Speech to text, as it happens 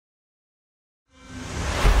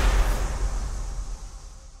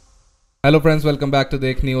Hello friends, welcome back to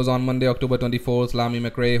Dekh News. On Monday, October 24th, Lamale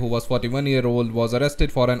McRae, who was 41-year-old, was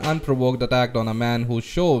arrested for an unprovoked attack on a man who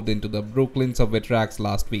shoved into the Brooklyn subway tracks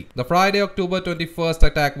last week. The Friday, October 21st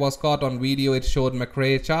attack was caught on video. It showed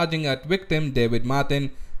McRae charging at victim David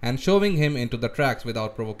Martin and shoving him into the tracks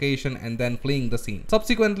without provocation and then fleeing the scene.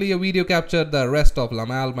 Subsequently, a video captured the arrest of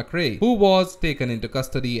Lamale McRae, who was taken into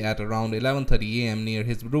custody at around 11:30 a.m. near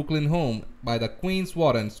his Brooklyn home by the Queens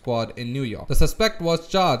Warrant Squad in New York. The suspect was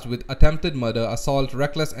charged with attempted murder, assault,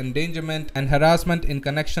 reckless endangerment, and harassment in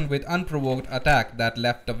connection with unprovoked attack that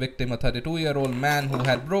left the victim, a 32-year-old man who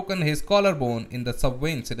had broken his collarbone in the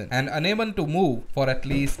subway incident and unable to move for at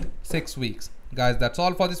least 6 weeks. Guys, that's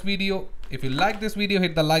all for this video. If you like this video,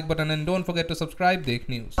 hit the like button and don't forget to subscribe. Dekh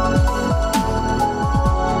News.